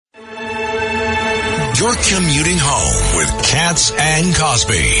You're commuting home with Katz and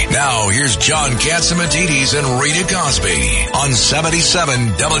Cosby. Now, here's John Katzimatidis and Rita Cosby on 77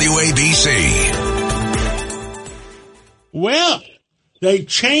 WABC. Well, they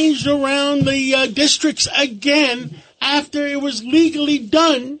changed around the districts again after it was legally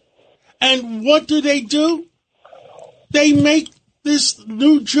done. And what do? They make this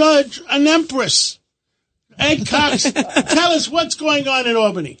new judge an empress. Ed Cox, tell us what's going on in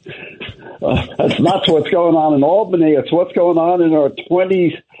Albany. That's not what's going on in Albany. It's what's going on in our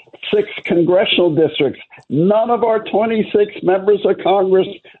 26 congressional districts. None of our 26 members of Congress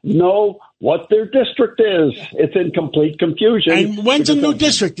know what their district is. It's in complete confusion. And when's a new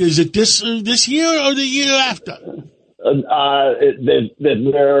district? Is it this year or the year after? They're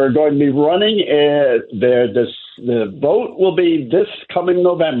going to be running. The vote will be this coming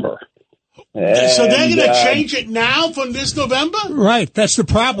November. So they're going to change it now from this November? Right. That's the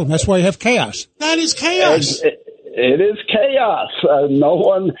problem. That's why you have chaos. That is chaos. It is chaos.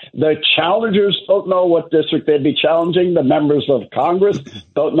 The challengers don't know what district they'd be challenging. The members of Congress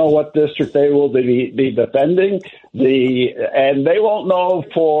don't know what district they will be defending. And they won't know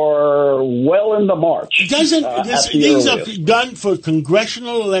for well into March. These are done for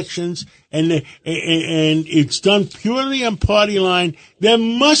congressional elections, and it's done purely on party line. There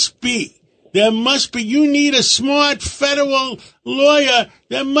must be. You need a smart federal lawyer.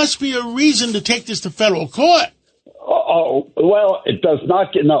 There must be a reason to take this to federal court. Oh, well, it does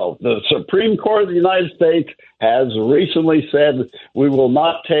not. No, the Supreme Court of the United States has recently said we will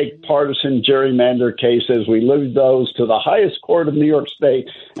not take partisan gerrymander cases. We leave those to the highest court of New York State,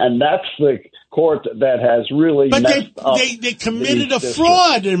 and that's the court that has really messed up. They committed a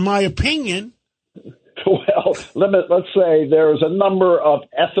fraud, in my opinion. Well, let's say there's a number of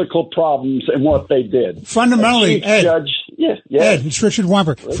ethical problems in what they did. Fundamentally, Ed, Ed, it's Richard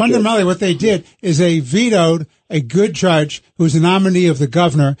Wamper. Fundamentally, what they did is they vetoed a good judge who was the nominee of the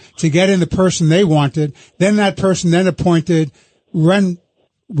governor to get in the person they wanted. Then that person then appointed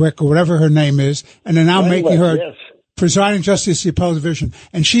Renwick or whatever her name is, and they're now making her presiding justice of the appellate division.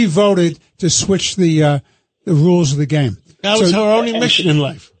 And she voted to switch the rules of the game. That was her only mission in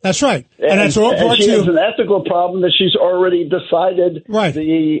life. That's right. And that's all brought to you. She has an ethical problem that she's already decided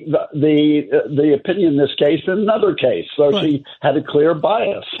the opinion in this case in another case. So she had a clear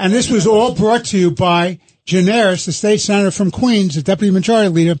bias. And this was all brought to you by Gineris, the state senator from Queens, the deputy majority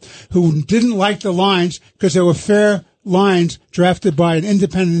leader, who didn't like the lines because they were fair lines drafted by an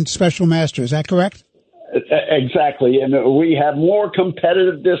independent special master. Is that correct? Exactly. And we have more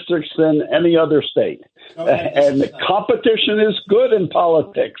competitive districts than any other state. And the competition is good in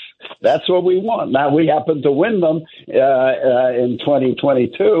politics. That's what we want. Now, we happen to win them in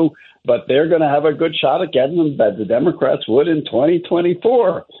 2022, but they're going to have a good shot at getting them that the Democrats would in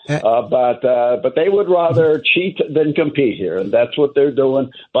 2024. But they would rather cheat than compete here, and that's what they're doing.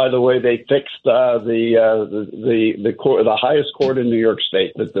 By the way, they fixed the highest court in New York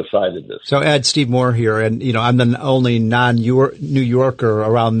State that decided this. So, Ed, Steve Moore here, and I'm the only non-New Yorker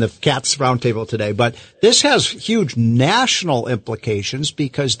around the Katz roundtable today, but this has huge national implications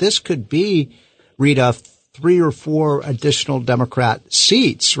because this could be, Rita, 3 or 4 additional Democrat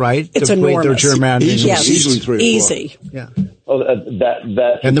seats, right? It's enormous. Easily 3 or 4. Easy. Yeah. Oh,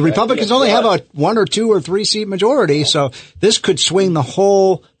 and the Republicans only have a 1 or 2 or 3 seat majority, so this could swing the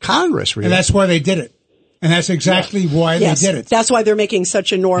whole Congress, really. And that's why they did it. And that's exactly why they did it. That's why they're making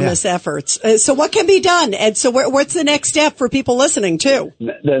such enormous efforts. So what can be done? And so what's the next step for people listening, too?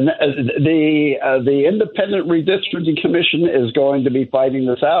 The Independent Redistricting Commission is going to be fighting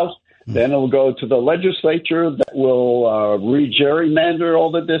this out. Then it'll go to the legislature that will re-gerrymander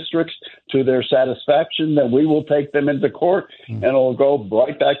all the districts to their satisfaction. Then we will take them into court, and it'll go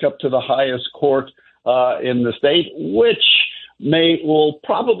right back up to the highest court in the state, which will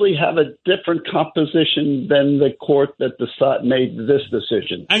probably have a different composition than the court that made this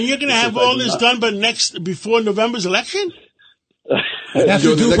decision. And you're going to have all this done before November's election? You have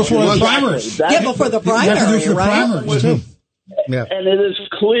to do it before the primaries. Before the primary, you have to do it for primaries, too. Yeah. And it is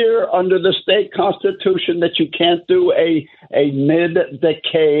clear under the state constitution that you can't do a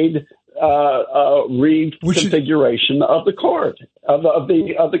mid-decade reconfiguration of the court of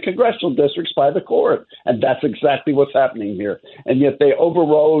the congressional districts by the court, and that's exactly what's happening here. And yet they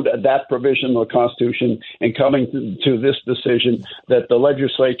overrode that provision of the Constitution in coming to this decision that the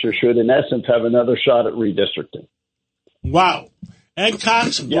legislature should, in essence, have another shot at redistricting. Wow. Ed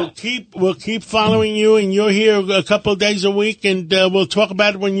Cox, we'll keep following you, and you're here a couple of days a week, and we'll talk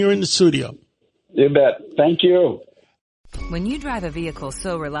about it when you're in the studio. You bet. Thank you. When you drive a vehicle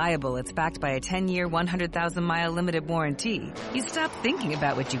so reliable it's backed by a 10-year, 100,000-mile limited warranty, you stop thinking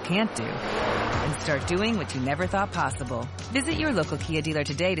about what you can't do and start doing what you never thought possible. Visit your local Kia dealer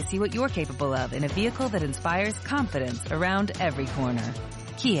today to see what you're capable of in a vehicle that inspires confidence around every corner.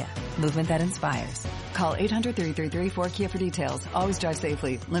 Kia, movement that inspires. Call 800-333-4KIA for details. Always drive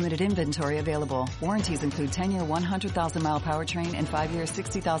safely. Limited inventory available. Warranties include 10-year 100,000-mile powertrain and 5-year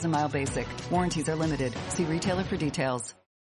 60,000-mile basic. Warranties are limited. See retailer for details.